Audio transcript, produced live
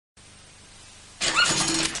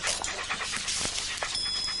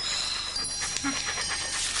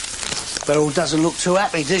Beryl doesn't look too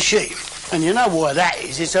happy, does she? And you know why that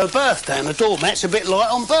is? It's her birthday, and the doormat's a bit light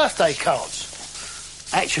on birthday cards.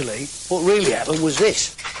 Actually, what really happened was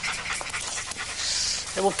this.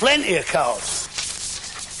 There were plenty of cards.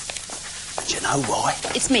 Do you know why?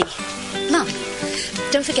 It's me, Mum.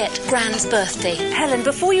 Don't forget Gran's birthday. Helen,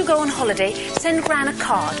 before you go on holiday, send Gran a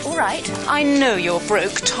card, all right? I know you're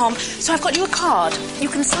broke, Tom, so I've got you a card. You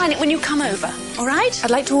can sign it when you come over, all right?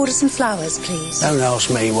 I'd like to order some flowers, please. Don't ask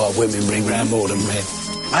me why women bring round more than men.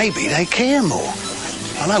 Maybe they care more.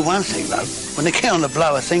 I know one thing, though. When they get on the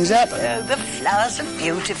blower, things happen. Oh, the flowers are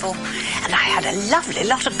beautiful. And I had a lovely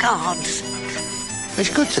lot of cards.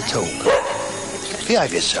 It's good to talk.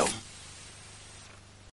 Behave yourself.